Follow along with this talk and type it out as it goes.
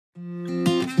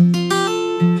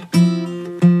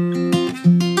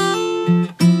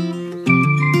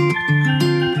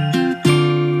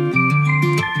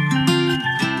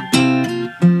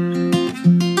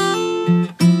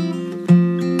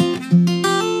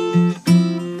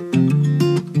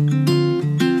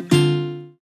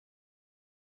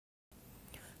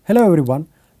Hello everyone,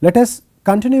 let us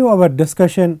continue our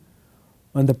discussion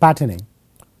on the patterning.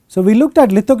 So, we looked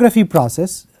at lithography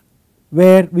process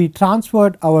where we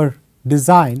transferred our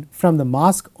design from the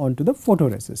mask onto the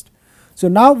photoresist. So,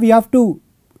 now we have to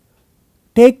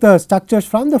take the structures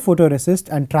from the photoresist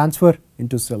and transfer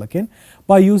into silicon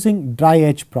by using dry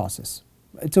etch process.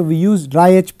 So, we use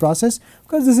dry etch process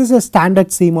because this is a standard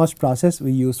CMOS process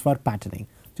we use for patterning,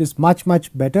 which is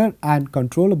much better and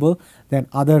controllable than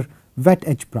other wet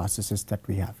etch processes that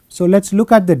we have. So, let us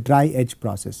look at the dry etch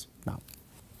process now.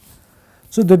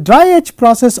 So, the dry etch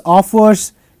process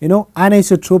offers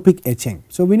anisotropic etching.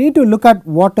 So, we need to look at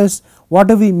what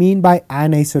do we mean by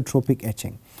anisotropic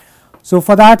etching. So,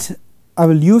 for that I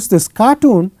will use this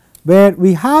cartoon where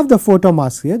we have the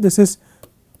photomask here. This is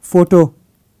photoresist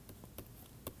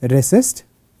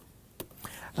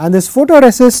and this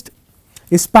photoresist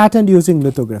is patterned using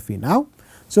lithography now.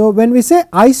 So, when we say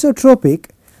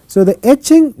isotropic, so the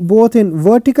etching both in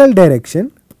vertical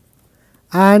direction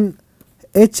and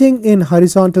etching in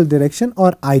horizontal direction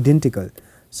are identical.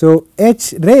 So,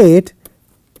 etch rate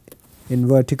in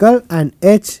vertical and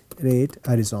etch rate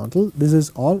horizontal, this is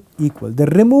all equal. The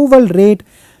removal rate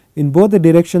in both the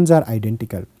directions are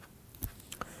identical.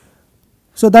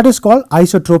 So, that is called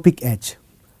isotropic etch.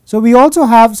 So, we also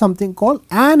have something called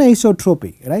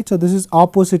anisotropic, right. So, this is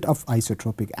opposite of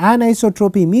isotropic.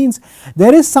 Anisotropy means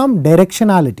there is some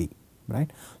directionality, right.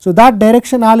 So, that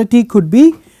directionality could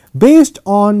be based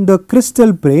on the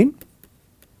crystal plane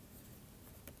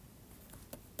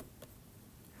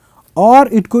or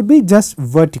it could be just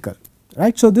vertical,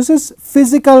 right. So, this is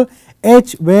physical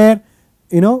etch where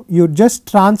you just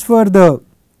transfer the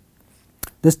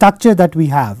structure that we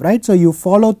have, right. So, you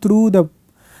follow through the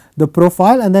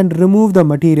profile and then remove the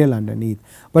material underneath,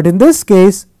 but in this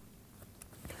case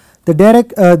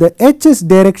the etch is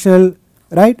directional,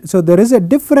 right. So, there is a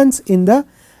difference in the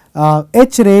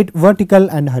etch rate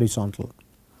vertical and horizontal.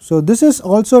 So, this is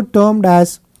also termed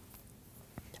as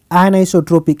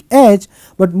anisotropic etch,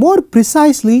 but more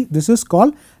precisely this is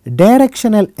called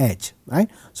directional etch, right.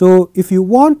 So, if you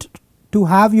want to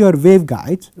have your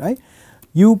waveguides, right,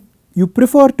 you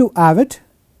prefer to have it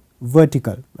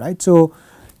vertical, right. So,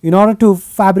 in order to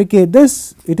fabricate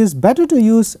this, it is better to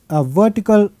use a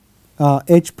vertical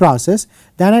etch process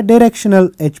than a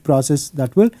directional etch process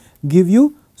that will give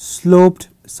you sloped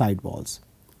sidewalls,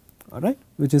 alright,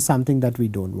 which is something that we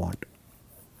do not want.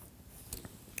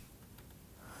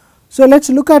 So, let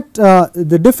us look at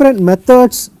the different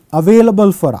methods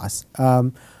available for us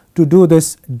to do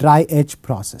this dry etch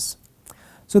process.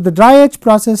 So, the dry etch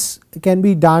process can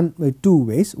be done with two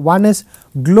ways. One is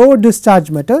glow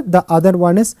discharge method, the other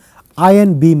one is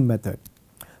ion beam method.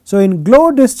 So, in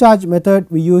glow discharge method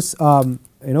we use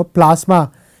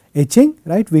plasma etching,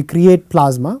 right. We create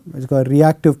plasma, which is called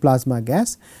reactive plasma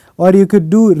gas, or you could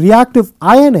do reactive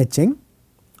ion etching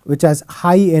which has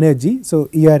high energy. So,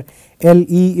 here Le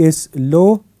is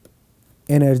low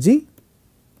energy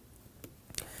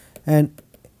and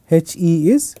He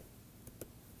is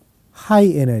high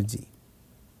energy,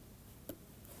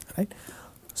 right.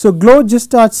 So, glow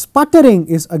discharge sputtering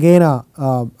is again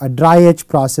a dry etch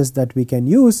process that we can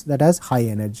use that has high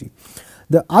energy.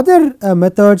 The other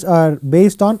methods are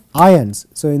based on ions.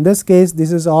 So, in this case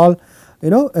this is all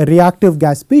a reactive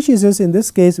gas species. In this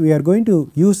case we are going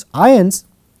to use ions,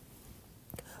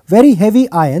 very heavy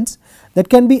ions that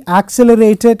can be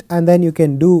accelerated and then you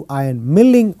can do ion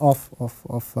milling of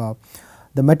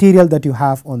the material that you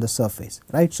have on the surface,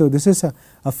 right. So, this is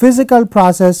a physical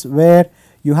process where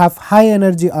you have high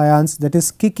energy ions that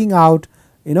is kicking out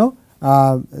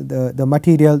the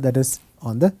material that is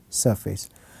on the surface.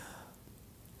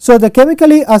 So, the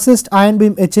chemically assist ion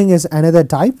beam etching is another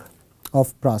type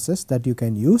of process that you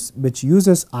can use which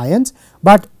uses ions,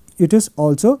 but it is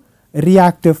also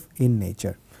reactive in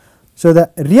nature. So,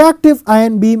 the reactive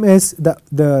ion beam is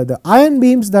the ion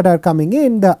beams that are coming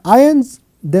in, the ions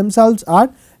themselves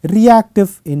are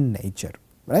reactive in nature,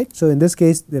 right. So, in this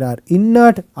case there are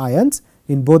inert ions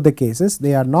in both the cases,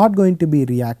 they are not going to be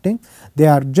reacting, they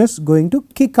are just going to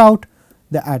kick out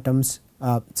the atoms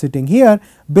sitting here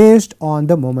based on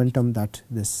the momentum that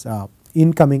this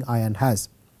incoming ion has.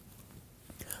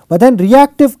 But then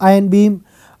reactive ion beam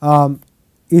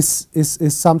is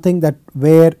something that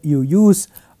where you use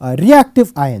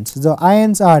reactive ions. So,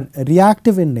 ions are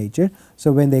reactive in nature.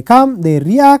 So, when they come they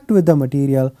react with the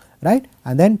material, right,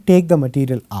 and then take the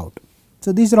material out.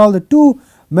 So, these are all the two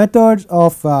methods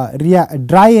of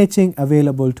dry etching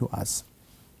available to us.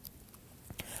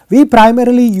 We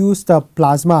primarily use the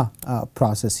plasma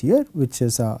process here, which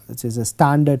is a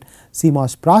standard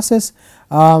CMOS process,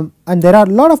 and there are a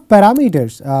lot of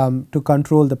parameters to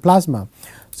control the plasma.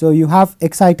 So, you have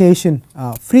excitation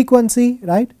frequency,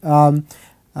 right,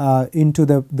 into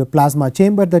the plasma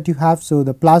chamber that you have. So,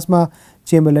 the plasma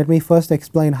chamber, let me first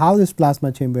explain how this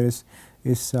plasma chamber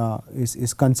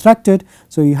is constructed.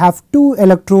 So, you have two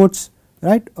electrodes,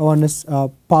 right, one is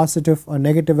positive or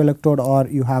negative electrode, or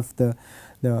you have the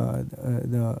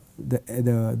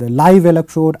live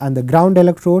electrode and the ground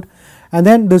electrode, and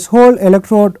then this whole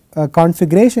electrode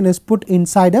configuration is put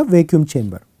inside a vacuum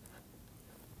chamber,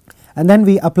 and then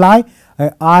we apply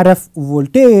RF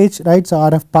voltage, right. So,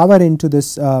 RF power into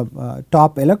this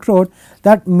top electrode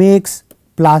that makes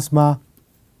plasma,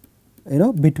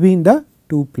 between the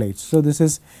two plates. So, this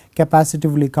is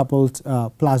capacitively coupled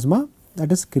plasma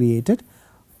that is created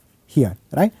here,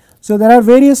 right. So, there are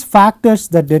various factors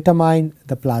that determine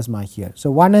the plasma here.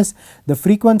 So, one is the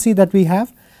frequency that we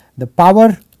have, the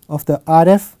power of the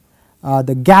RF,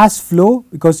 the gas flow,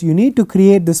 because you need to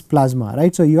create this plasma,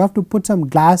 right. So, you have to put some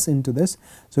gas into this.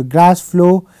 So, gas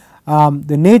flow,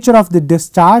 the nature of the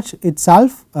discharge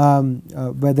itself,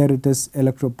 whether it is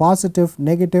electropositive,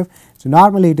 negative. So,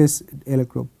 normally it is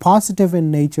electropositive in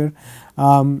nature,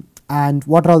 and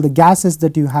what are all the gases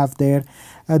that you have there.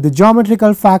 The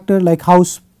geometrical factor, like how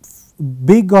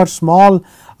big or small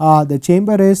the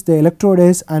chamber is, the electrode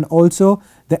is, and also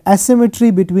the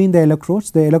asymmetry between the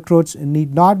electrodes. The electrodes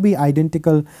need not be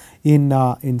identical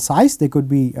in size, they could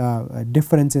be a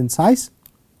difference in size.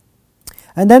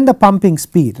 And then the pumping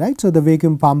speed, right. So, the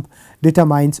vacuum pump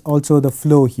determines also the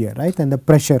flow here, right, and the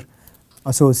pressure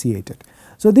associated.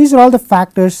 So, these are all the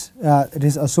factors that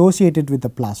is associated with the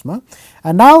plasma,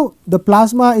 and now the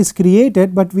plasma is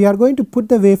created, but we are going to put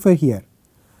the wafer here,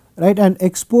 right, and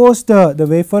expose the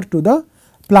wafer to the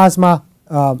plasma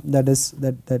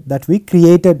that we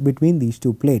created between these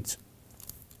two plates.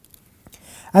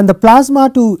 And the plasma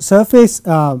to surface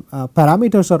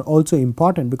parameters are also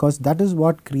important, because that is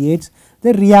what creates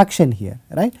the reaction here,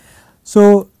 right.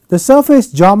 So, the surface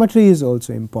geometry is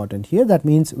also important here. That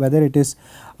means whether it is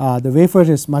the wafer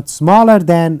is much smaller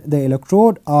than the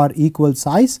electrode or equal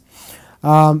size,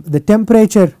 the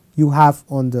temperature you have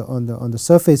on the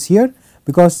surface here,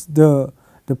 because the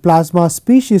plasma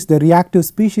species, the reactive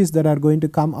species that are going to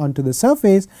come onto the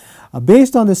surface,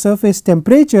 based on the surface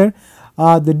temperature,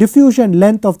 the diffusion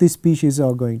length of the species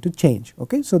are going to change.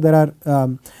 Okay. So, there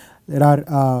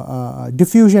are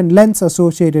diffusion lengths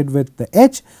associated with the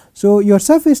etch. So, your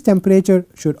surface temperature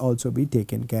should also be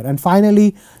taken care. And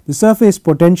finally, the surface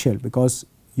potential, because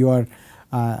your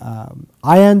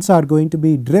ions are going to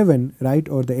be driven, right,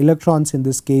 or the electrons in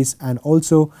this case, and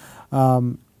also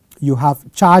you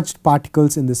have charged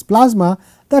particles in this plasma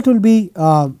that will be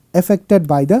affected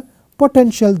by the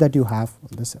potential that you have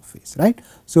on the surface, right.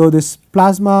 So, this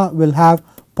plasma will have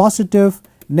positive,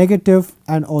 negative,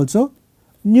 and also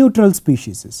neutral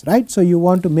species, right. So, you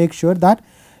want to make sure that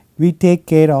we take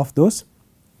care of those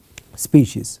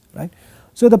species, right.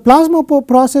 So, the plasma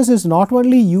process is not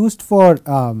only used for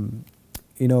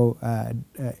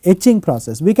etching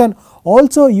process, we can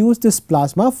also use this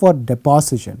plasma for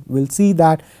deposition. We will see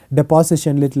that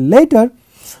deposition little later.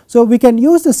 So, we can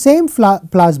use the same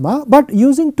plasma, but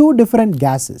using two different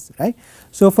gases, right.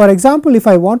 So, for example, if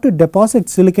I want to deposit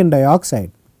silicon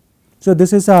dioxide, so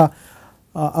this is a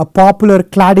popular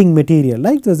cladding material,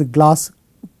 like there is a glass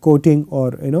coating,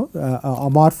 or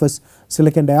amorphous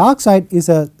silicon dioxide is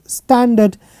a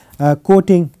standard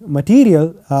coating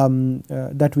material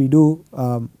that we do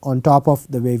on top of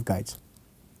the waveguides.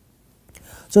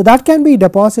 So, that can be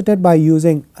deposited by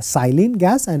using a silane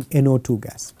gas and NO2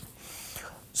 gas.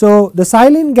 So, the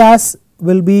silane gas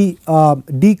will be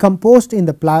decomposed in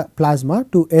the plasma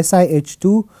to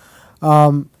SiH2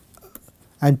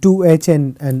 and 2H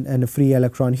and a free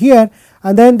electron here,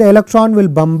 and then the electron will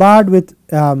bombard with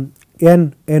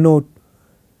N2O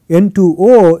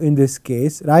in this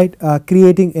case, right,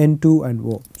 creating N2 and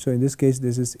O. So, in this case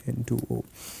this is N2O,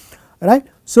 right.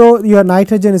 So, your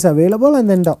nitrogen is available, and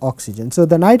then the oxygen. So,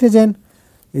 the nitrogen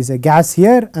is a gas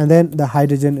here, and then the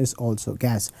hydrogen is also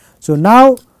gas. So,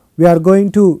 now we are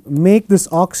going to make this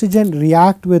oxygen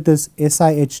react with this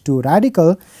SiH2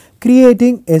 radical,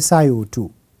 creating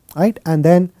SiO2, right, and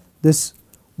then this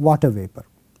water vapor,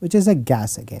 which is a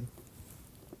gas again.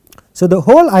 So, the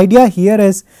whole idea here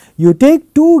is you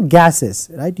take two gases,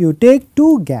 right, you take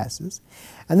two gases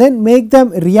and then make them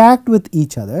react with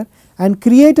each other and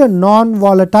create a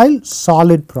non-volatile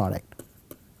solid product.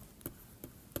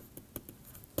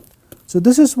 So,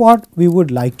 this is what we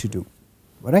would like to do,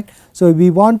 right. So, we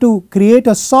want to create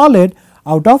a solid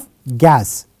out of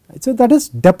gas, right? So, that is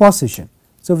deposition.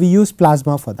 So, we use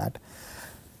plasma for that.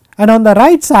 And on the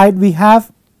right side we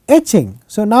have etching.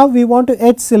 So, now we want to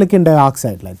etch silicon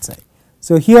dioxide, let us say.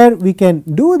 So, here we can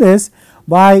do this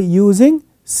by using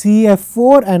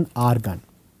CF4 and argon.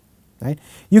 Right.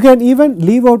 You can even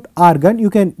leave out argon, you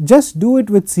can just do it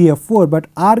with CF4, but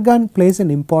argon plays an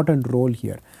important role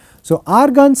here. So,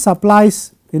 argon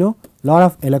supplies lot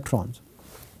of electrons.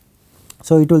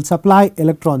 So, it will supply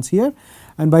electrons here,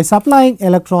 and by supplying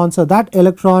electrons, so that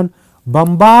electron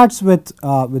bombards with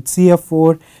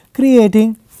CF4,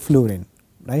 creating fluorine,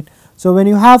 right. So, when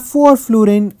you have 4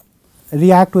 fluorine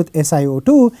react with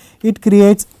SiO2, it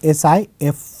creates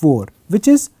SiF4, which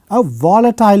is a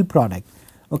volatile product.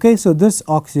 Okay. So, this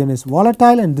oxygen is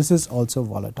volatile and this is also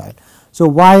volatile. So,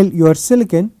 while your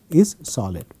silicon is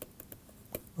solid,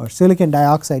 or silicon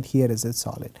dioxide here is a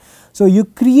solid. So, you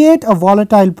create a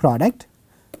volatile product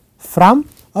from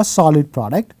a solid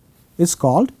product is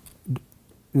called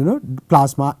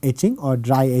plasma etching or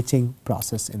dry etching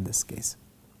process in this case.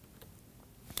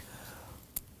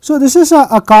 So, this is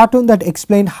a cartoon that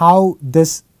explained how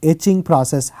this etching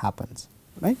process happens,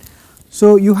 right.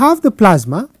 So, you have the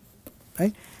plasma,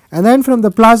 right, and then from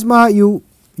the plasma you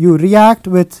react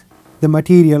with the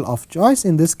material of choice.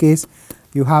 In this case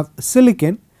you have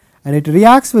silicon and it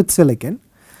reacts with silicon,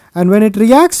 and when it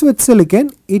reacts with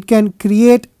silicon it can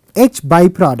create etch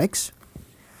byproducts,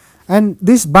 and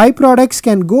these byproducts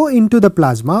can go into the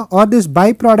plasma, or these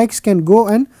byproducts can go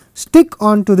and stick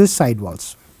onto the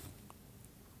sidewalls,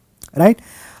 right.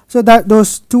 So, that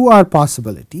those two are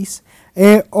possibilities,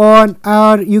 or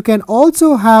you can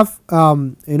also have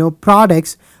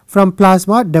products from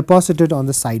plasma deposited on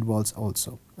the sidewalls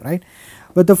also, right.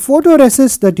 But the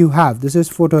photoresist that you have, this is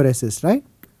photoresist, right.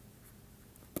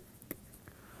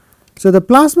 So, the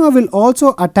plasma will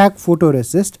also attack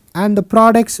photoresist and the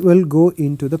products will go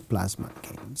into the plasma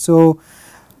again. So,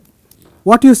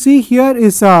 what you see here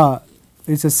is a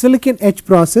silicon etch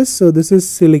process. So, this is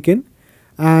silicon,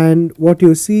 and what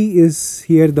you see is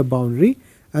here the boundary,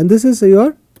 and this is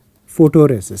your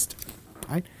photoresist,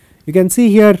 right. You can see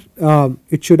here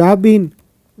it should have been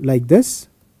like this,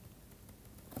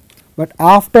 but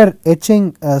after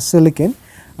etching silicon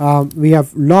we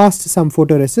have lost some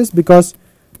photoresist because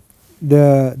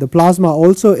the plasma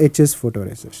also etches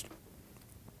photoresist,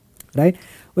 right.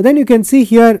 But then you can see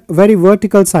here very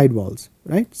vertical sidewalls,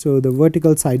 right. So, the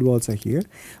vertical sidewalls are here,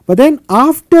 but then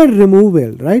after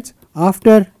removal, right,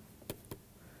 after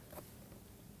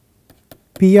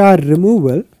PR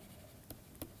removal,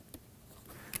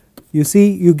 you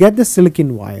see you get the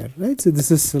silicon wire, right. So, this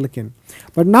is silicon,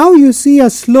 but now you see a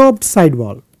sloped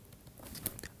sidewall.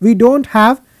 We do not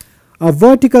have a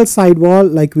vertical sidewall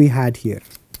like we had here.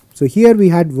 So, here we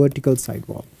had vertical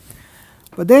sidewall,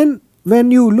 but then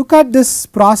when you look at this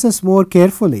process more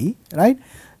carefully, right,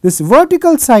 this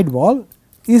vertical sidewall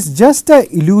is just a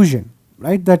illusion,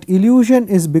 right. That illusion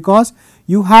is because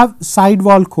you have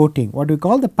sidewall coating, what we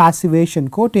call the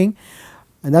passivation coating,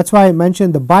 and that is why I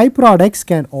mentioned the byproducts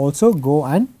can also go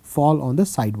and fall on the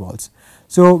sidewalls.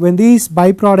 So, when these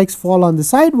byproducts fall on the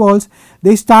sidewalls,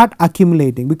 they start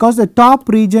accumulating because the top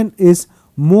region is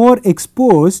more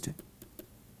exposed,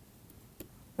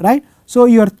 right. So,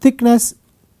 your thickness,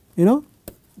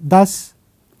 thus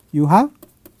you have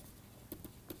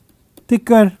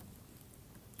thicker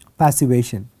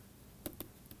passivation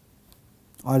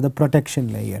or the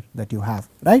protection layer that you have,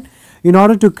 right, in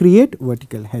order to create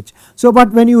vertical edge. So,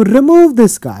 but when you remove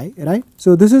this guy, right.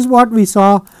 So, this is what we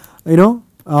saw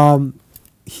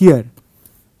here,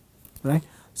 right.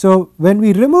 So, when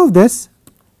we remove this,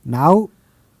 now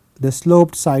the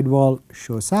sloped sidewall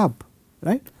shows up,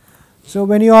 right. So,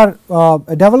 when you are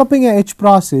developing a etch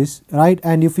process, right,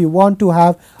 and if you want to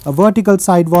have a vertical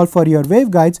sidewall for your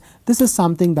waveguides, this is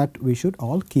something that we should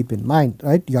all keep in mind,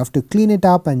 right. You have to clean it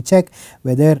up and check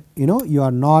whether you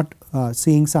are not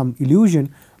seeing some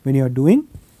illusion when you are doing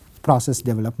process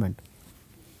development.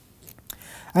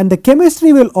 And the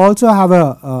chemistry will also have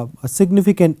a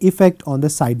significant effect on the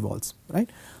sidewalls, right.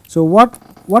 So,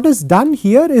 what is done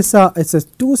here is it's a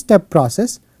two-step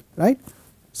process, right.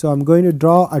 So, I am going to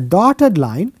draw a dotted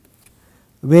line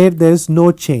where there is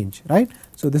no change, right.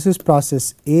 So, this is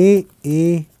process A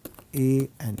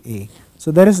and A.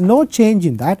 So, there is no change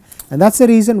in that, and that is the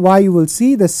reason why you will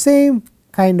see the same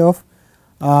kind of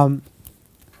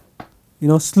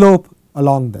slope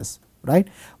along this, right.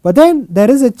 But then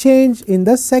there is a change in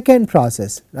the second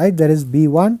process, right. There is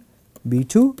B1,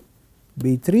 B2,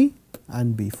 B3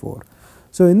 and B4.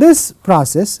 So, in this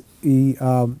process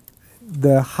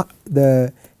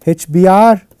the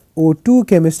HBrO2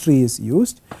 chemistry is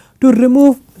used to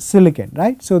remove silicon,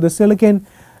 right. So, the silicon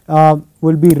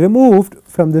will be removed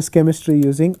from this chemistry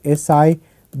using SiBr4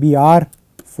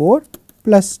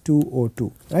 plus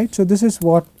 2O2, right. So, this is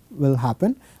what will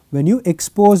happen when you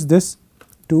expose this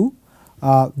to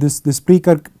this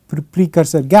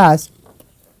precursor gas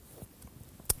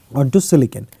onto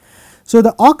silicon. So,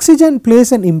 the oxygen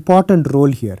plays an important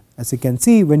role here. As you can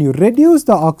see, when you reduce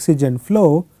the oxygen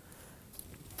flow,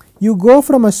 you go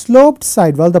from a sloped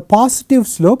sidewall, the positive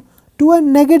slope, to a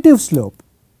negative slope,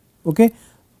 okay,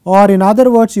 or in other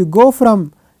words you go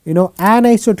from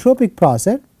anisotropic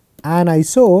process,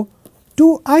 aniso,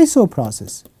 to iso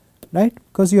process, right,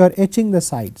 because you are etching the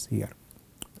sides here.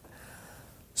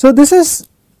 So, this is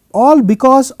all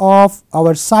because of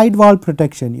our sidewall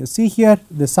protection. You see here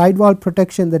the sidewall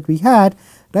protection that we had,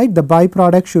 right, the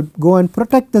byproduct should go and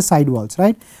protect the sidewalls,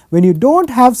 right. When you do not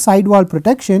have sidewall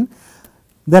protection,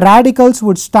 the radicals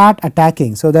would start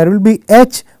attacking. So, there will be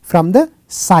etch from the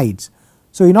sides.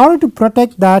 So, in order to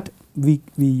protect that, we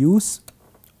use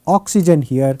oxygen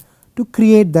here to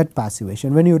create that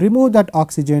passivation. When you remove that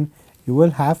oxygen, you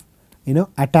will have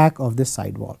attack of the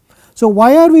sidewall. So,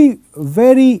 why are we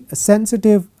very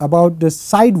sensitive about this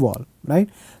sidewall, right?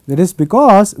 That is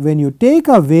because when you take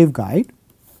a waveguide,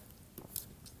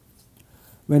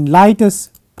 when light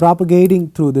is propagating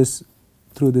through this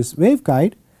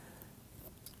waveguide,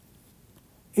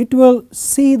 it will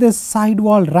see this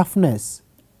sidewall roughness,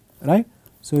 right.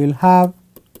 So, you will have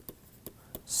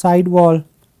sidewall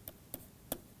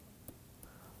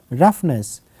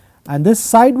roughness, and this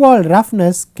sidewall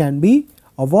roughness can be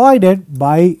avoided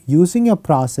by using a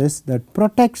process that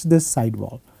protects this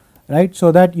sidewall, right.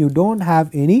 So, that you do not have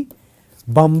any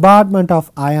bombardment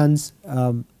of ions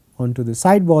onto the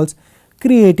sidewalls,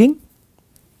 creating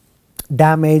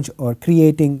damage or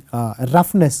creating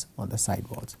roughness on the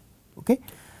sidewalls. Okay.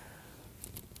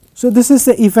 So, this is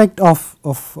the effect of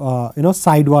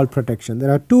sidewall protection.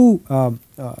 There are two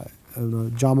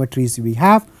geometries we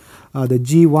have, the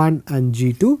G1 and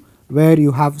G2, where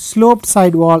you have sloped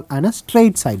sidewall and a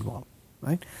straight sidewall,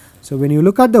 right. So, when you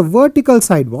look at the vertical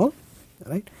sidewall,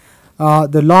 right,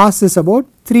 the loss is about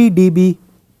 3 dB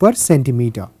per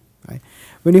centimeter, right.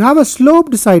 When you have a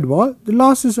sloped sidewall, the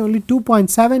loss is only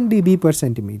 2.7 dB per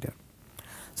centimeter.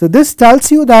 So, this tells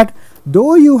you that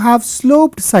though you have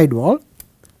sloped sidewall,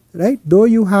 right, though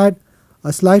you had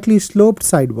a slightly sloped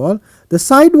sidewall, the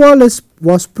sidewall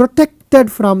was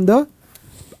protected from the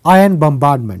ion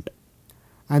bombardment,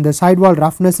 and the sidewall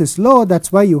roughness is low, that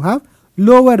is why you have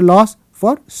lower loss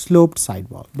for sloped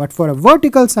sidewall. But for a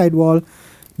vertical sidewall,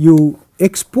 you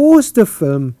expose the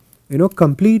film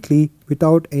completely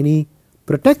without any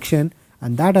protection,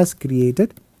 and that has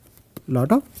created a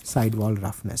lot of sidewall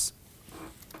roughness.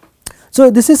 So,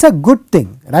 this is a good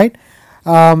thing, right,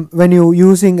 when you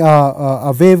using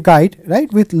a waveguide,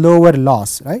 right, with lower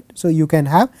loss, right. So, you can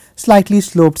have slightly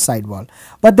sloped sidewall,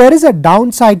 but there is a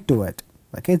downside to it.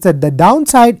 Okay, so the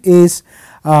downside is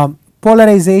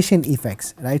polarization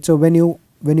effects, right. So, when you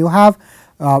have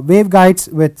waveguides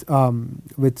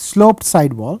with sloped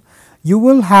sidewall, you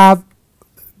will have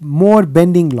more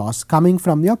bending loss coming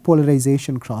from your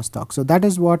polarization crosstalk. So, that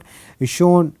is what is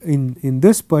shown in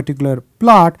this particular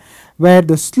plot, where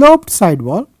the sloped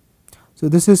sidewall. So,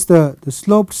 this is the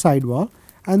sloped sidewall,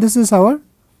 and this is our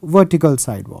vertical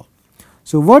sidewall.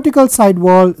 So, vertical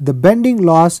sidewall, the bending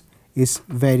loss is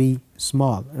very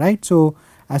small, right. So,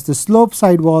 as the sloped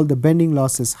sidewall, the bending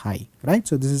loss is high, right.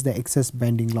 So, this is the excess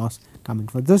bending loss coming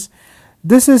for this.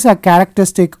 This is a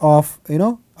characteristic of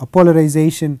a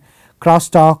polarization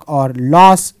crosstalk or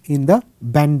loss in the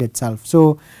bend itself.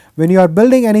 So, when you are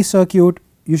building any circuit,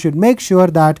 you should make sure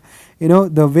that the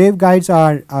waveguides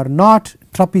are not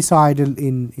trapezoidal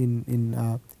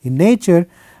in nature,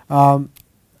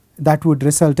 that would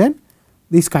result in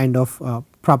these kind of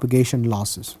propagation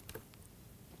losses.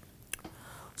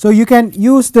 So, you can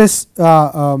use this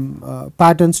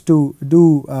patterns to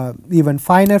do even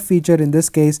finer feature. In this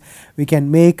case, we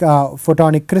can make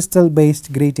photonic crystal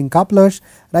based grating couplers,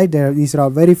 right. These are all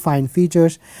very fine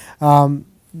features.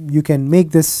 You can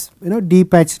make this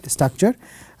deep etched structure,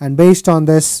 and based on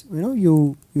this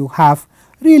you have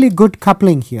really good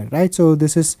coupling here, right. So,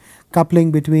 this is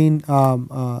coupling between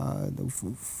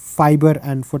fiber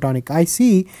and photonic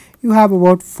IC. You have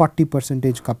about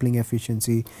 40% coupling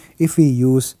efficiency if we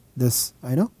use this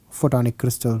photonic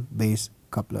crystal based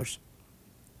couplers.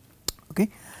 Okay.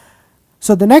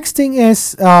 So, the next thing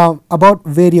is about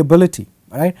variability,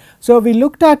 right. So, we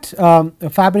looked at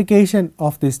fabrication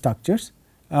of these structures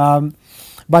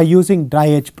by using dry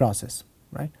etch process,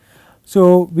 right.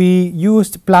 So, we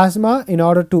used plasma in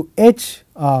order to etch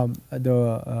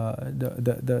the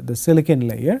silicon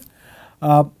layer,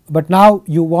 but now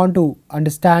you want to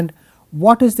understand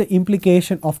what is the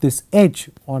implication of this etch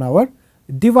on our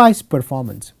device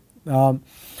performance. So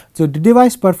the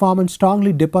device performance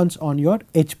strongly depends on your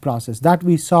etch process that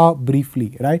we saw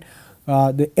briefly, right.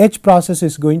 The etch process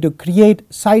is going to create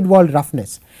sidewall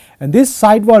roughness, and this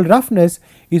sidewall roughness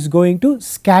is going to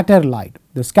scatter light.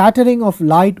 The scattering of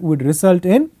light would result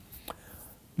in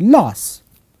loss.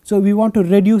 So we want to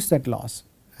reduce that loss,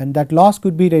 and that loss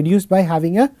could be reduced by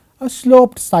having a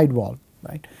sloped sidewall,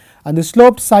 right. And the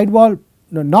sloped sidewall,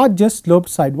 no, not just sloped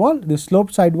sidewall, the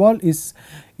sloped sidewall is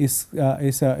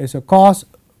a cause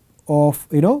of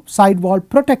sidewall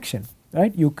protection,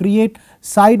 right. You create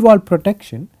sidewall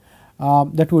protection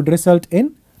that would result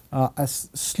in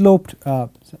sloped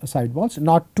sidewalls,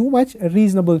 not too much, a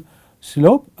reasonable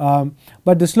slope,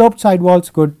 but the sloped sidewalls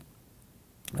could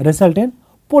result in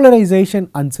polarization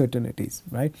uncertainties,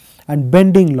 right, and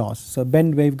bending loss. So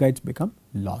bend waveguides become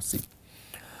lossy.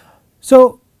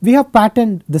 So we have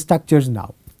patterned the structures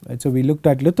now, right. So we looked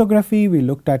at lithography, we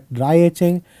looked at dry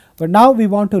etching, but now we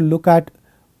want to look at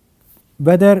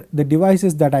whether the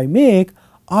devices that I make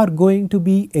are going to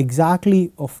be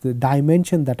exactly of the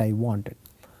dimension that I wanted.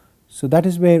 So that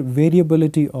is where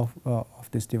variability of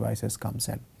these devices comes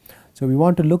in. So we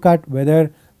want to look at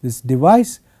whether this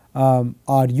device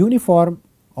are uniform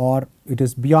or it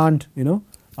is beyond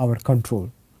our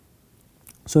control.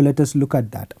 So let us look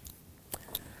at that.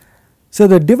 So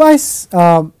the device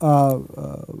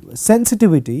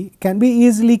sensitivity can be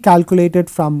easily calculated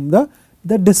from the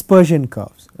dispersion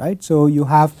curves, right. So you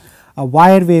have a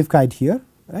wire waveguide here,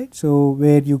 right. So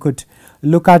where you could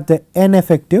look at the N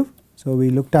effective. So we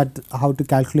looked at how to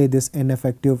calculate this N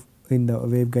effective in the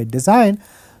waveguide design.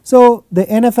 So the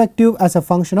N effective as a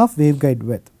function of waveguide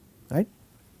width, right.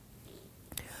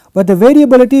 But the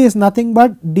variability is nothing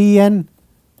but dN,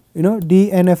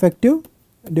 dN effective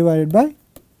divided by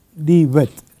d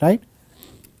width, right.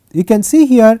 You can see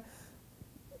here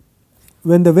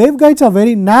when the waveguides are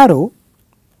very narrow,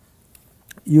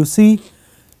 you see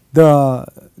the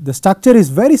structure is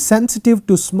very sensitive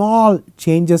to small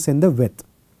changes in the width.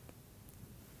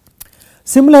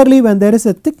 Similarly, when there is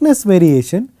a thickness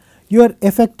variation, your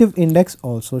effective index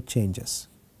also changes,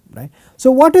 right.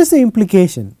 So what is the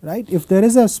implication, right? If there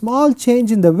is a small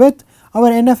change in the width,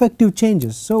 our N effective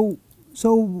changes. So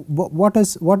what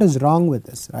is wrong with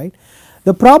this, right?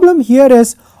 The problem here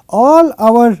is all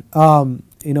our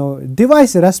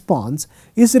device response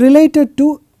is related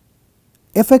to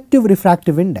effective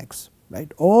refractive index,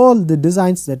 right. All the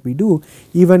designs that we do,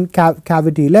 even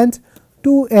cavity length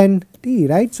 2nt,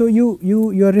 right. So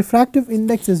your refractive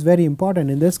index is very important.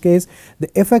 In this case, the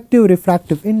effective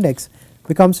refractive index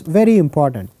becomes very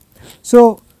important.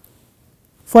 So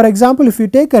for example, if you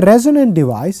take a resonant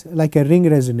device like a ring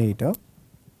resonator,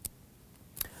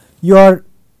 your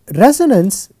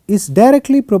resonance is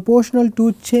directly proportional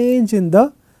to change in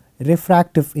the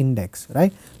refractive index,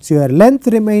 right. So your length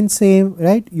remains same,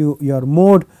 right, your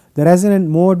mode, the resonant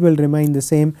mode will remain the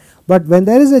same, but when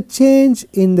there is a change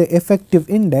in the effective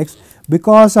index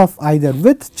because of either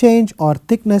width change or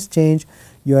thickness change,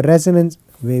 your resonance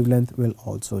wavelength will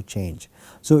also change.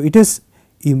 So it is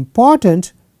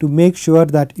important to make sure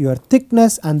that your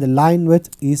thickness and the line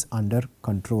width is under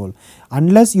control.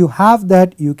 Unless you have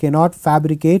that, you cannot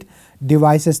fabricate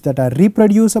devices that are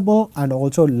reproducible and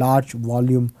also large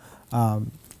volume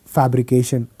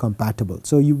fabrication compatible.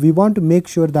 So we want to make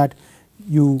sure that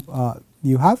you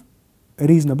have a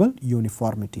reasonable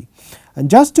uniformity. And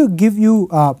just to give you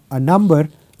a number,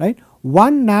 right,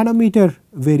 1 nanometer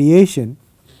variation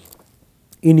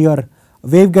in your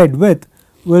waveguide width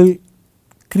will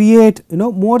create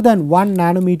more than 1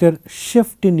 nanometer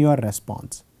shift in your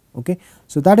response. Okay.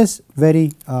 So that is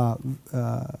very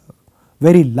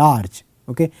very large,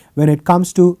 okay, when it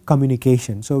comes to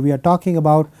communication. So we are talking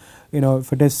about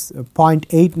if it is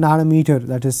 0.8 nanometer,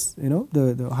 that is the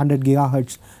 100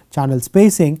 gigahertz channel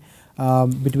spacing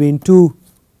between two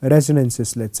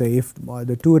resonances. Let us say if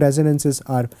the two resonances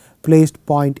are placed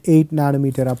 0.8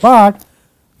 nanometer apart,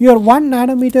 your 1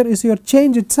 nanometer is your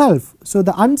change itself. So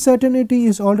the uncertainty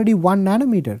is already 1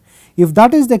 nanometer. If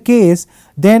that is the case,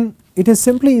 then it is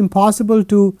simply impossible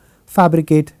to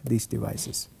fabricate these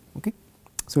devices. Okay.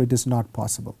 So it is not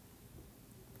possible.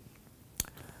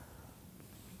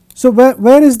 So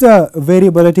where is the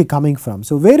variability coming from?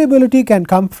 So variability can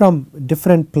come from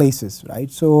different places, right.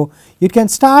 So it can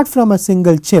start from a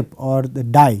single chip or the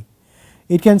die.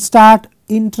 It can start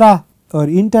intra or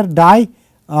inter die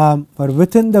or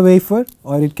within the wafer,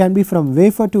 or it can be from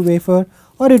wafer to wafer,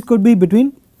 or it could be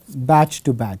between batch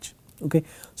to batch. Okay.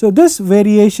 So this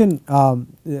variation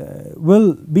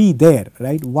will be there,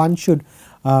 right. One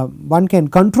can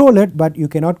control it, but you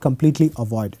cannot completely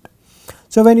avoid it.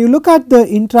 So when you look at the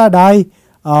intra die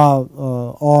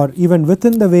or even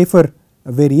within the wafer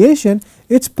variation,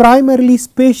 it is primarily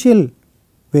spatial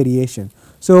variation.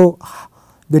 So,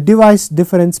 the device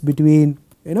difference between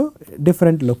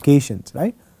different locations,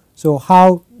 right. So,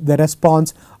 how the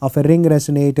response of a ring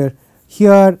resonator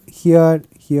here, here,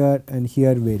 here and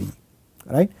here vary,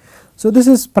 right. So, this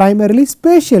is primarily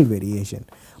spatial variation,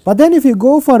 but then if you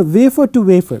go for wafer to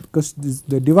wafer, because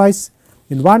the device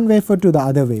in one wafer to the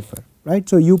other wafer, right.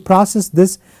 So, you process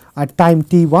this at time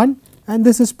t1 and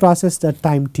this is processed at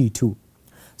time t2.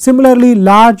 Similarly,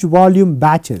 large volume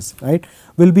batches, right,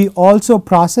 will be also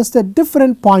processed at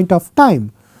different point of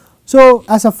time. So,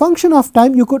 as a function of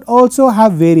time you could also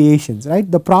have variations, right,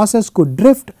 the process could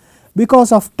drift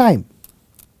because of time,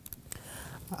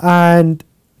 and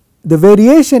the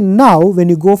variation now when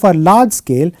you go for large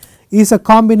scale is a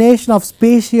combination of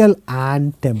spatial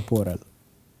and temporal.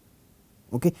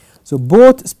 Okay. So,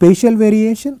 both spatial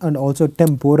variation and also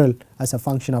temporal as a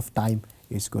function of time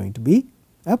is going to be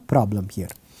a problem here.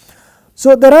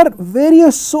 So, there are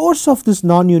various sources of this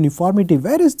non-uniformity.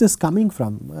 Where is this coming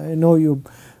from? I know you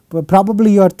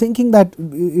probably you are thinking that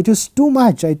it is too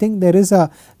much. I think there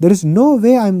is no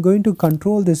way I am going to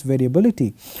control this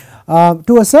variability.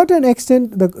 To a certain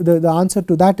extent, the answer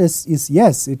to that is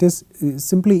yes. It is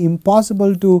simply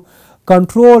impossible to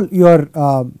control your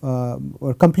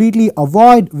or completely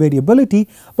avoid variability,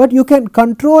 but you can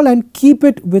control and keep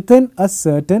it within a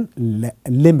certain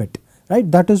limit, right.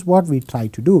 That is what we try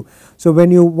to do. So,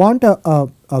 when you want a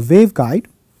waveguide,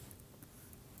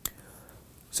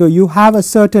 so you have a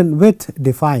certain width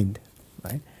defined,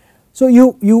 right. So,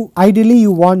 you ideally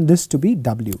you want this to be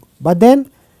W, but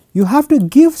then you have to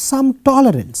give some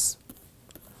tolerance.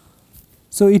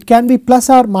 So, it can be plus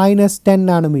or minus 10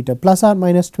 nanometer, plus or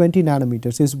minus 20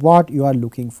 nanometers is what you are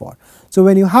looking for. So,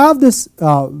 when you have this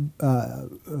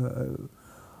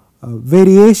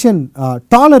variation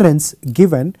tolerance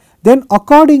given, then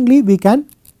accordingly we can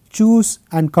choose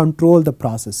and control the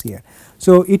process here.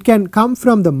 So, it can come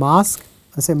from the mask,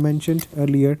 as I mentioned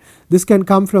earlier. This can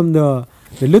come from the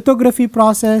lithography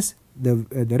process, the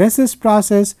resist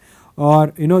process, or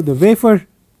the wafer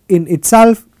in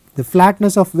itself, the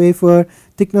flatness of wafer,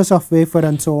 thickness of wafer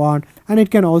and so on, and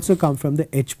it can also come from the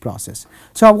etch process.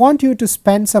 So, I want you to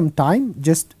spend some time,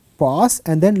 just pause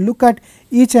and then look at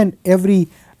each and every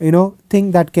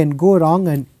thing that can go wrong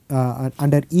and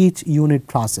under each unit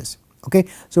process. Okay.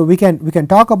 So, we can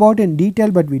talk about in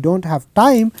detail, but we do not have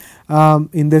time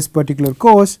in this particular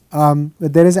course.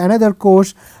 There is another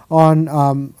course on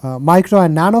micro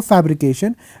and nano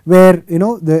fabrication, where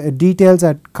the details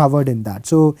are covered in that.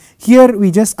 So, here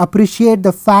we just appreciate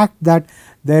the fact that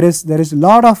there is a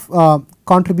lot of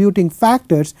contributing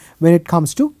factors when it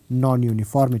comes to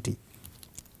non-uniformity.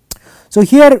 So,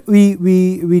 here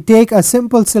we take a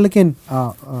simple silicon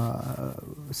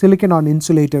on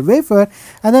insulator wafer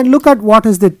and then look at what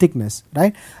is the thickness,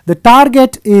 right. The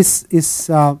target is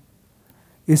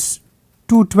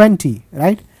 220,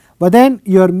 right, but then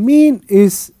your mean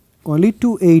is only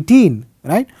 218,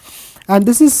 right, and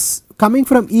this is coming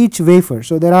from each wafer.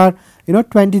 So, there are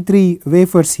 23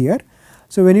 wafers here.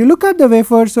 So, when you look at the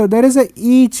wafer, so there is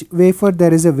each wafer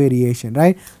there is a variation,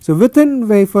 right. So, within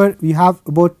wafer we have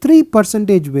about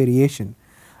 3% variation,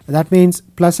 that means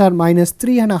plus or minus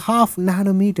 3.5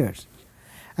 nanometers,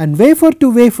 and wafer to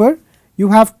wafer you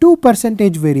have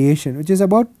 2% variation, which is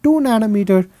about 2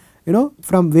 nanometer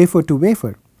from wafer to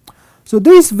wafer. So,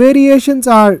 these variations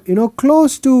are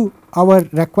close to our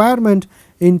requirement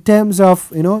in terms of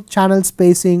channel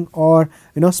spacing or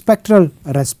spectral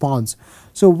response.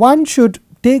 So, one should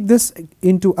take this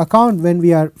into account when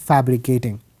we are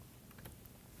fabricating.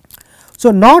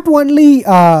 So, not only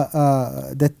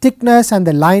the thickness and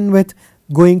the line width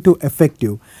going to affect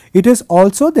you, it is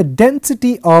also the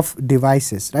density of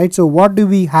devices, right. So, what do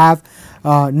we have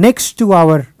next to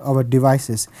our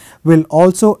devices will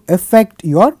also affect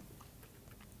your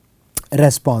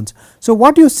response. So,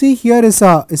 what you see here is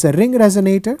a ring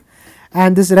resonator,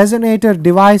 and this resonator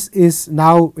device is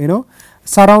now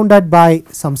surrounded by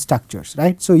some structures,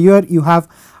 right. So, here you have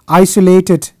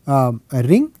isolated a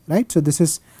ring, right. So, this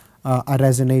is a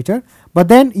resonator, but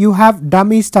then you have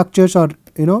dummy structures or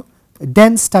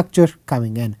dense structure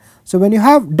coming in. So, when you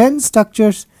have dense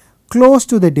structures close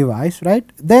to the device, right,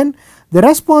 then the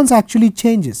response actually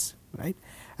changes, right,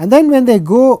 and then when they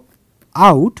go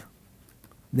out,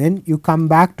 then you come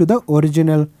back to the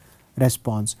original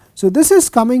response. So, this is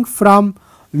coming from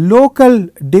local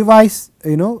device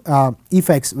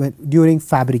effects during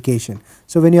fabrication.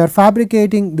 So, when you are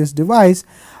fabricating this device,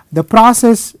 the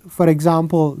process, for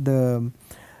example, the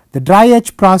dry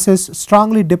etch process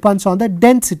strongly depends on the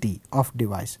density of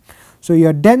device. So,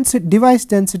 your device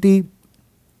density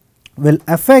will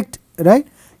affect, right,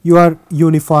 your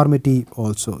uniformity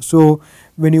also. So,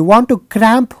 when you want to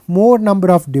cramp more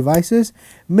number of devices,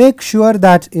 make sure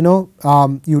that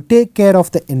you take care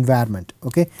of the environment.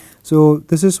 Okay. So,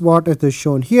 this is what it is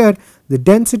shown here, the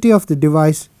density of the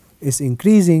device is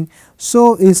increasing,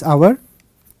 so is the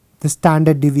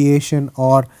standard deviation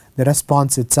or the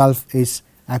response itself is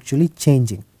actually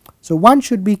changing. So, one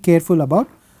should be careful about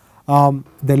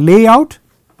the layout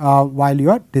while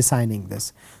you are designing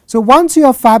this. So, once you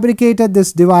have fabricated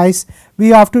this device, we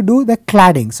have to do the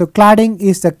cladding. So, cladding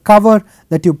is the cover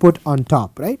that you put on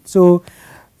top, right. So,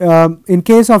 in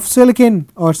case of silicon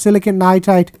or silicon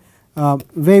nitride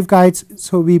waveguides,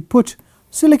 so we put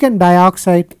silicon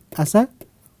dioxide as a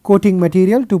coating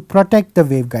material to protect the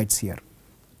waveguides here.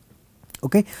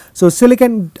 Okay. So,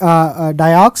 silicon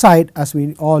dioxide, as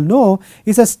we all know,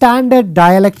 is a standard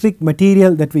dielectric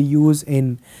material that we use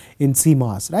in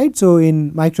CMOS, right. So,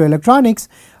 in microelectronics,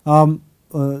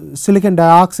 silicon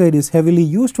dioxide is heavily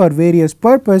used for various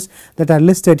purposes that are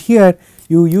listed here.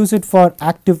 You use it for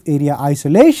active area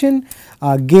isolation,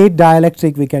 gate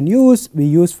dielectric we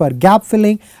use for gap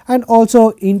filling, and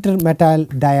also intermetal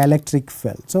dielectric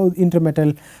fill. So,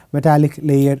 intermetal metallic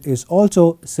layer is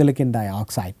also silicon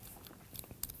dioxide.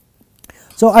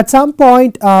 So, at some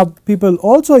point people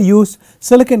also use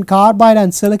silicon carbide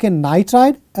and silicon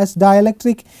nitride as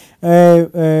dielectric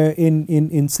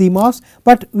in CMOS,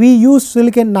 but we use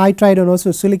silicon nitride and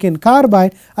also silicon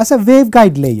carbide as a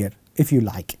waveguide layer, if you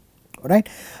like. Right.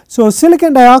 So,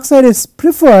 silicon dioxide is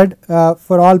preferred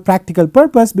for all practical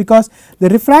purpose because the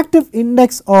refractive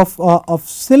index of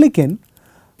silicon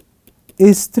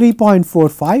is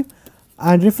 3.45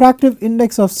 and refractive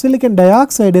index of silicon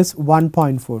dioxide is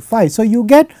 1.45. So, you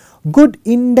get good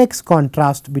index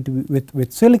contrast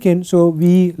with silicon. So,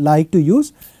 we like to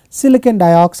use silicon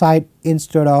dioxide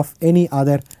instead of any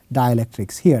other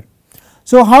dielectrics here.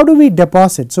 So, how do we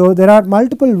deposit? So, there are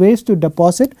multiple ways to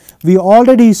deposit. We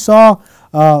already saw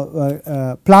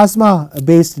plasma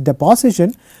based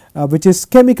deposition, which is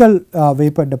chemical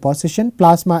vapor deposition,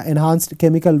 plasma enhanced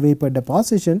chemical vapor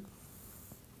deposition.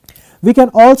 We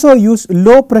can also use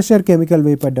low pressure chemical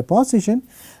vapor deposition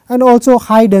and also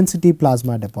high density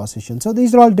plasma deposition. So,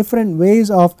 these are all different ways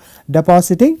of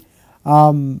depositing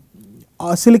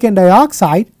silicon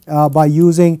dioxide by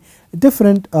using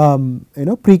different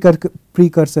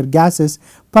precursor gases,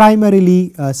 primarily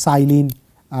xylene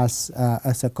as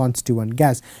a constituent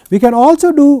gas. We can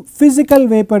also do physical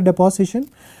vapor deposition,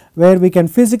 where we can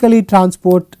physically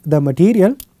transport the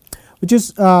material, which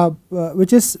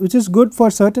is good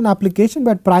for certain application,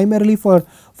 but primarily for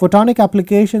photonic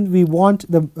applications we want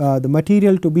the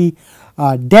material to be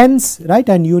dense, right,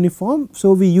 and uniform.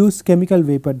 So, we use chemical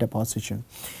vapor deposition.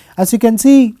 As you can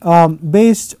see,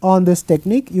 based on this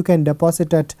technique, you can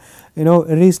deposit at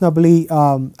reasonably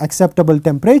acceptable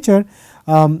temperature.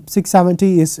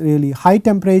 670 is really high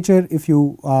temperature. If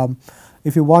you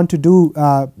want to do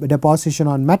deposition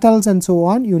on metals and so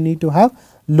on, you need to have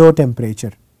low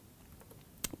temperature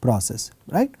process,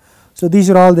 right. So, these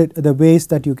are all the ways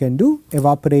that you can do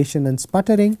evaporation and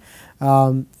sputtering.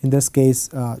 In this case,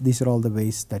 these are all the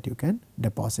ways that you can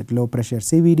deposit low pressure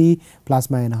CVD,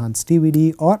 plasma enhanced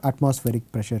TVD, or atmospheric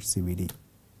pressure CVD.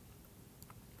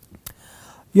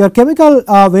 Your chemical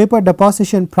vapor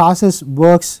deposition process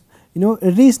works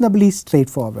reasonably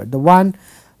straightforward. The one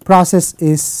process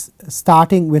is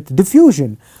starting with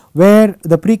diffusion, where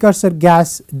the precursor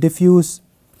gas diffuse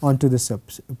onto the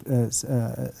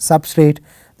substrate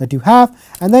that you have,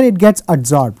 and then it gets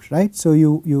absorbed, right. So,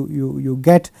 you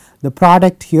get the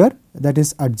product here that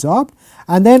is absorbed,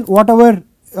 and then whatever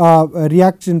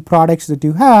reaction products that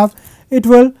you have, it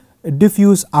will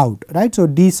diffuse out, right. So,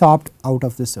 desorbed out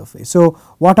of the surface. So,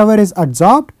 whatever is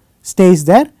absorbed stays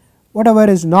there, whatever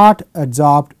is not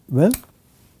absorbed will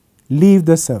leave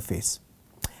the surface.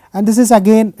 And this is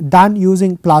again done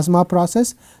using plasma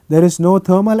process. There is no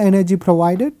thermal energy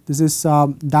provided. This is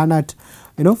done at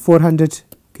 400,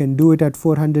 can do it at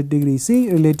 400 degrees C,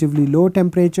 relatively low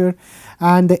temperature,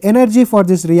 and the energy for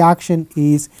this reaction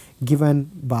is given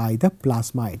by the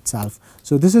plasma itself.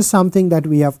 So, this is something that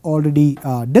we have already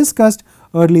discussed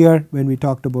earlier when we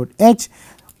talked about etch.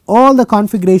 All the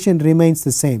configuration remains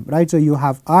the same, right. So, you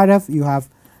have RF, you have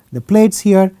the plates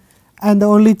here, and the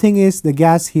only thing is the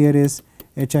gas here is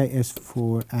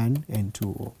HIS4 and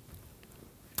N2O,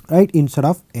 right, instead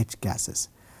of H gases.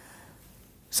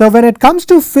 So, when it comes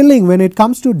to filling, when it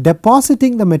comes to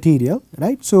depositing the material,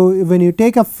 right. So, when you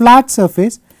take a flat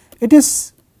surface, it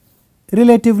is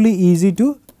relatively easy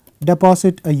to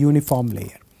deposit a uniform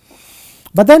layer.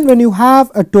 But then when you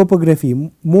have a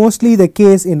topography, mostly the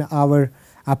case in our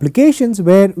applications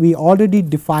where we already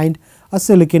defined a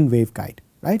silicon waveguide,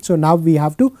 right. So, now we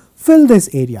have to fill this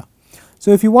area.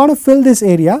 So, if you want to fill this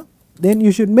area, then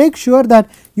you should make sure that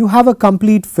you have a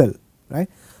complete fill, right.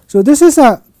 So, this is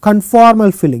a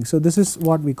conformal filling. So, this is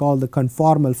what we call the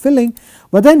conformal filling,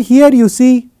 but then here you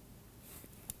see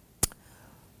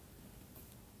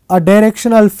a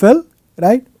directional fill,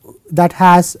 right, that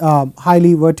has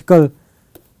highly vertical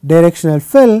directional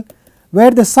fill,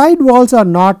 where the side walls are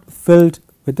not filled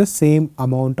with the same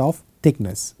amount of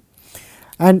thickness.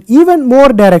 And even more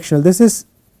directional, this is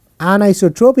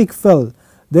anisotropic fill,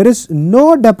 there is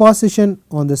no deposition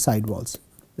on the side walls,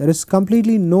 there is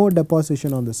completely no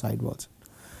deposition on the side walls.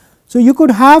 So, you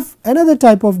could have another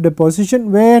type of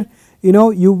deposition where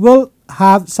you will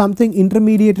have something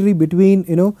intermediary between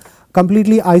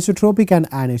completely isotropic and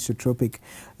anisotropic.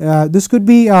 This could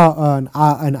be an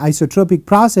isotropic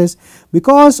process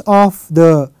because of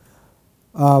the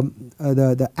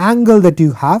angle that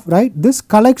you have, right. This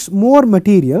collects more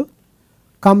material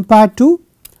compared to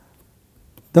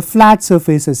the flat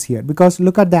surfaces here, because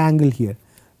look at the angle here,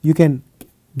 you can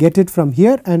get it from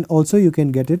here and also you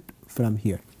can get it from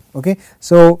here. Okay.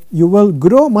 So, you will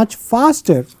grow much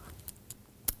faster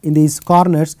in these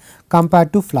corners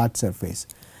compared to flat surface.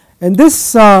 And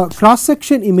this cross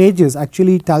section images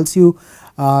actually tells you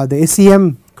the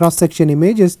SEM cross section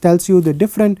images tells you the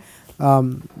different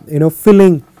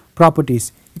filling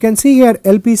properties. You can see here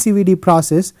LPCVD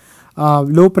process,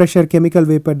 low pressure chemical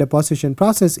vapor deposition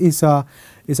process is a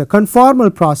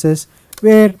conformal process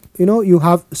where you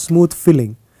have smooth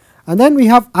filling, and then we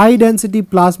have high density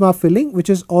plasma filling which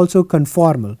is also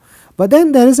conformal. But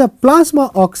then there is a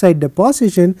plasma oxide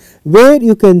deposition where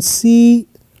you can see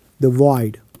the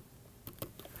void,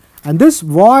 and this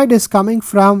void is coming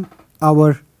from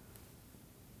our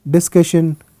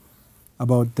discussion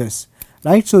about this,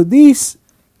 right. So, these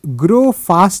grow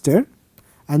faster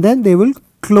and then they will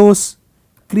close,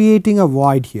 creating a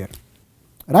void here,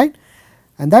 right,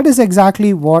 and that is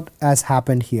exactly what has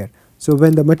happened here. So,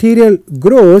 when the material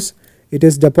grows, it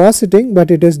is depositing, but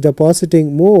it is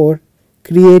depositing more,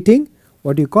 creating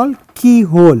what you call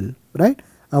keyhole, right,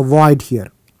 a void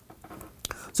here.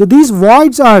 So, these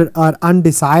voids are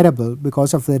undesirable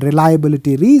because of the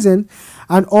reliability reason,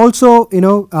 and also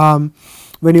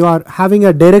when you are having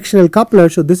a directional coupler.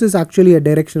 So, this is actually a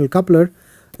directional coupler,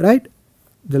 right,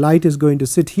 the light is going to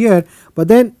sit here, but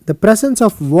then the presence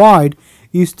of void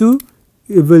is it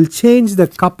will change the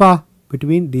kappa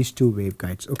between these two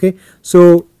waveguides. Okay.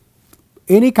 So,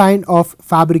 any kind of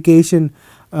fabrication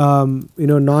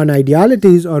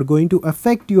non-idealities are going to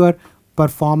affect your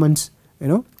performance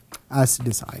as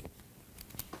desired.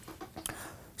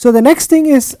 So, the next thing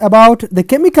is about the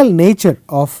chemical nature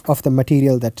of the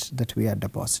material that we are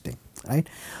depositing, right.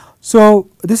 So,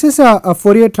 this is a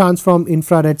Fourier transform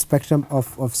infrared spectrum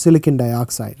of silicon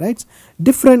dioxide, right,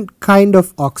 different kind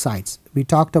of oxides. We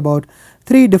talked about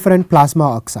 3 different plasma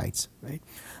oxides, right.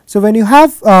 So, when you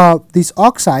have these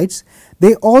oxides,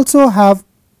 they also have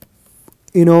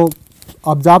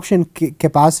absorption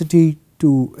capacity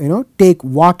to take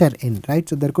water in, right.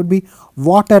 So, there could be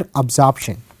water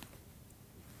absorption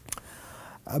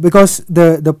because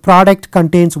the product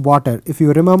contains water. If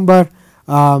you remember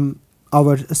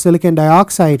our silicon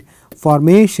dioxide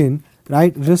formation,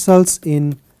 right, results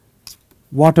in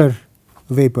water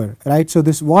vapor, right. So,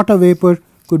 this water vapor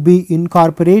could be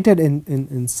incorporated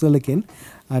in silicon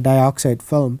dioxide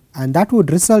film, and that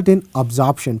would result in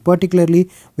absorption, particularly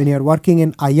when you are working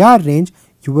in IR range,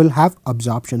 you will have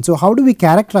absorption. So, how do we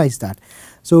characterize that?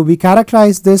 So, we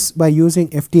characterize this by using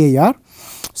FTIR.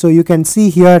 So, you can see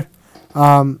here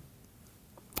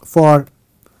for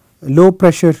low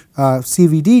pressure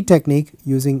CVD technique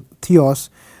using Theos,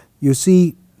 you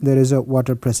see there is a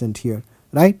water present here,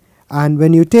 right. And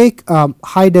when you take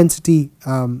high density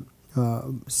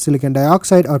silicon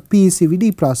dioxide or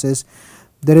PECVD process,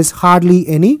 there is hardly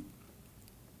any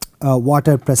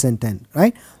water present in,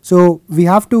 right. So, we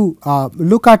have to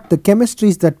look at the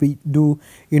chemistries that we do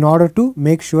in order to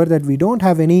make sure that we do not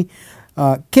have any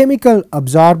chemical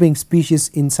absorbing species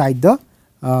inside the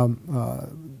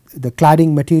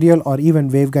cladding material or even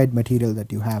waveguide material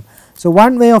that you have. So,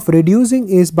 one way of reducing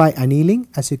is by annealing.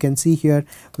 As you can see here,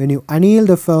 when you anneal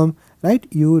the film, right,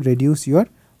 you reduce your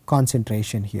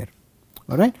concentration here,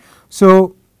 all right.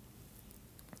 So,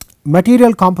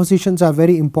 material compositions are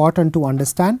very important to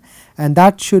understand, and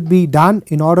that should be done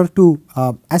in order to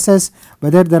assess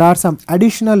whether there are some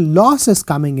additional losses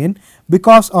coming in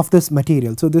because of this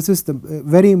material. So, this is the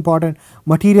very important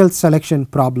material selection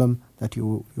problem that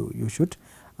you should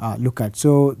look at.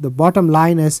 So, the bottom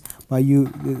line is by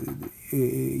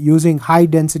using high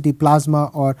density plasma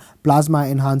or plasma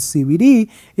enhanced CVD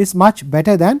is much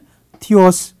better than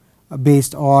thios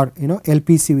based or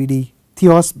LPCVD,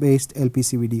 thios based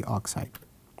LPCVD oxide.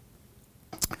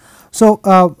 So,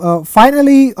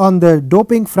 finally on the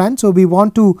doping front, so we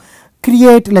want to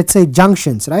create, let us say,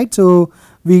 junctions, right. So,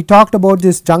 we talked about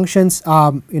these junctions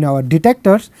in our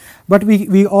detectors, but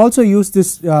we also use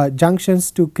these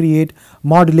junctions to create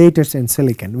modulators in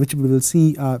silicon, which we will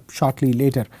see shortly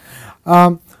later.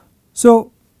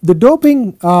 So, the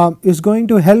doping is going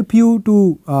to help you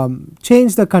to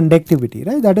change the conductivity,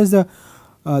 right. That is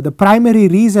the primary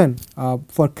reason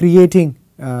for creating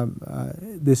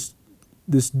this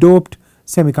doped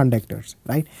semiconductors,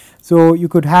 right. So, you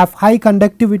could have high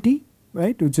conductivity,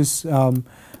 right, which is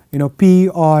P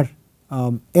or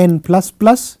N plus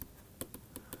plus.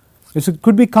 It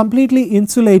could be completely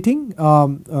insulating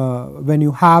when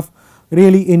you have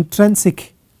really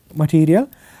intrinsic material,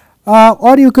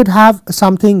 or you could have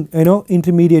something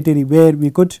intermediary where we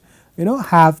could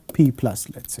have P plus,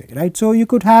 let us say, right. So, you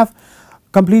could have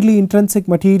completely intrinsic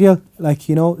material like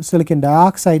silicon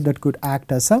dioxide that could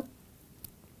act as a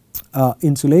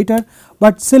insulator,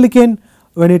 but silicon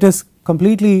when it is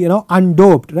completely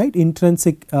undoped, right,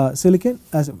 intrinsic silicon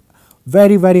has a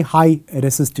very high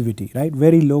resistivity, right,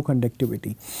 very low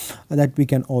conductivity that we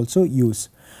can also use.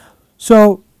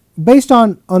 So, based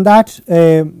on that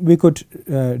we could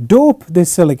dope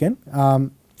this silicon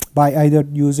by either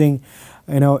using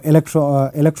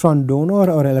electron donor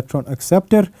or electron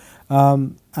acceptor,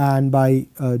 and by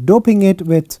doping it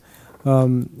with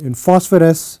in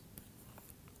phosphorus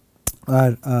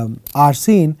or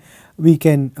arsine, we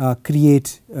can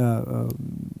create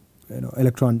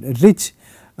electron rich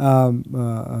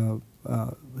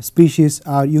species,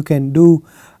 or you can do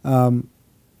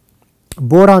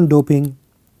boron doping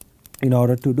in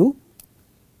order to do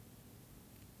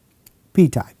p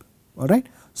type, all right.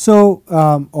 So,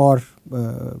 or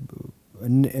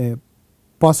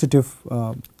positive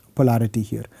polarity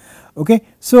here, okay.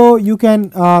 So, you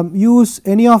can use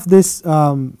any of this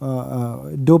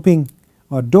doping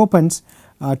or dopants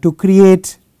to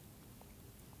create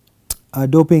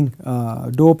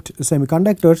doped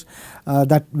semiconductors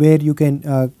that where you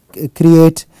can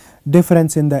create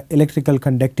difference in the electrical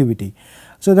conductivity.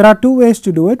 So, there are two ways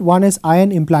to do it. One is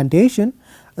ion implantation,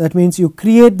 that means you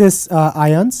create this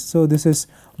ions. So, this is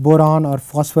boron or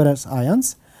phosphorus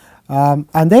ions,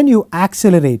 and then you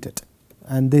accelerate it,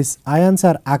 and these ions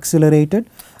are accelerated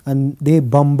and they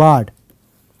bombard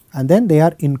and then they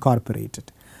are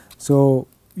incorporated. So,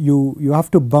 you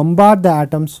have to bombard the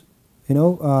atoms,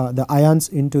 the ions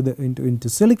into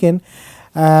silicon,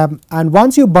 and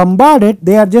once you bombard it,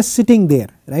 they are just sitting there,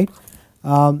 right.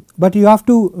 But you have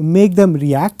to make them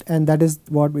react, and that is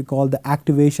what we call the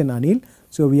activation anneal.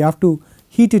 So, we have to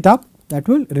heat it up, that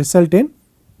will result in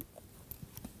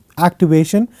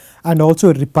activation and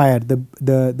also repair.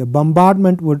 The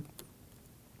bombardment would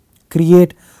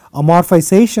create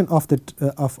amorphization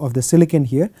of the silicon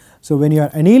here. So, when you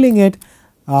are annealing it,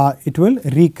 it will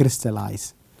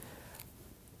recrystallize.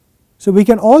 So, we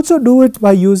can also do it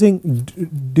by using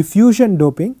diffusion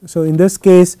doping. So, in this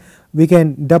case we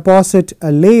can deposit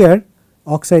a layer,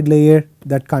 oxide layer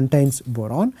that contains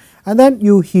boron, and then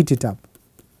you heat it up,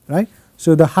 right.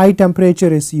 So, the high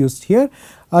temperature is used here.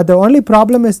 The only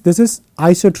problem is this is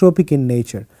isotropic in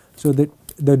nature. So, the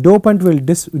dopant will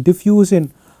diffuse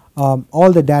in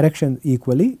all the directions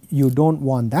equally. You do not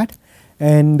want that,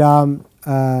 and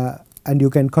you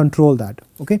can control that,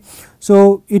 okay.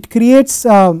 So, it creates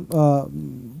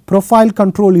profile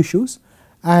control issues,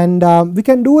 and we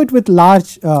can do it with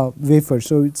large wafers.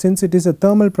 So, since it is a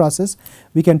thermal process,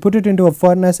 we can put it into a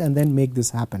furnace and then make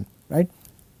this happen, right.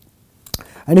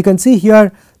 And you can see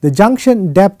here the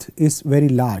junction depth is very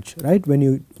large, right, when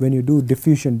you do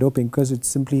diffusion doping, because it is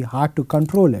simply hard to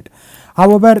control it.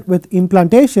 However, with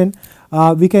implantation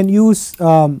we can use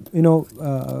a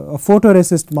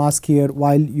photoresist mask here,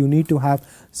 while you need to have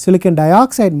silicon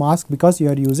dioxide mask because you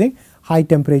are using high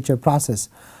temperature process.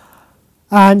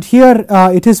 And here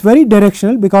it is very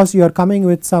directional because you are coming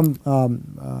with some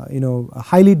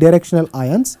highly directional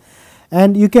ions,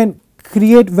 and you can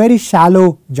create very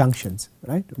shallow junctions,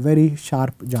 right, very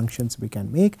sharp junctions we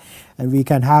can make, and we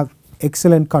can have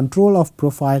excellent control of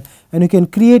profile, and you can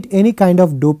create any kind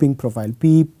of doping profile,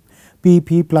 P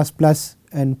plus plus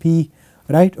and P,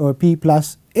 right, or P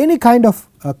plus, any kind of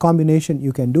combination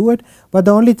you can do it. But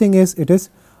the only thing is, it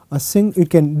is you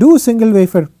can do single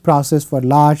wafer process for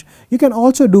large. You can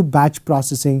also do batch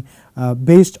processing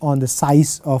based on the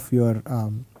size of your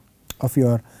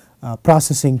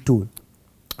processing tool.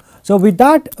 So with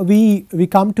that we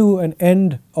come to an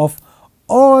end of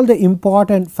all the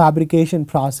important fabrication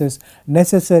process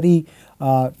necessary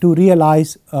to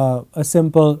realize a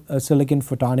simple silicon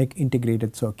photonic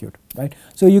integrated circuit, right.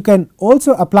 So you can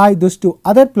also apply this to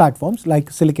other platforms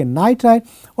like silicon nitride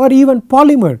or even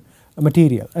polymer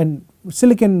material and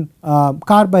silicon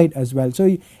carbide as well.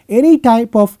 So any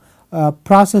type of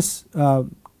process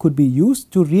could be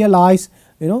used to realize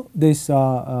this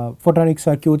photonic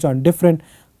circuits on different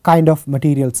kind of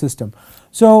material system.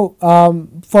 So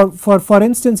for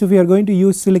instance, if you are going to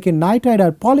use silicon nitride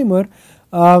or polymer,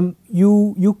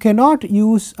 you cannot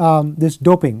use this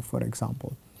doping, for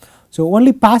example. So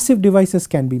only passive devices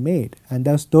can be made, and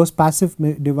those passive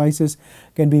devices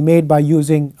can be made by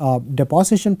using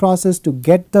deposition process to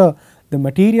get the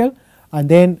material, and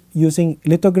then using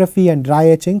lithography and dry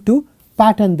etching to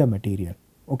pattern the material.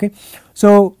 Okay.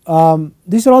 So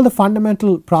these are all the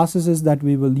fundamental processes that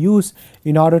we will use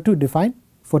in order to define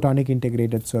photonic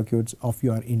integrated circuits of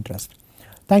your interest.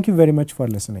 Thank you very much for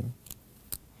listening.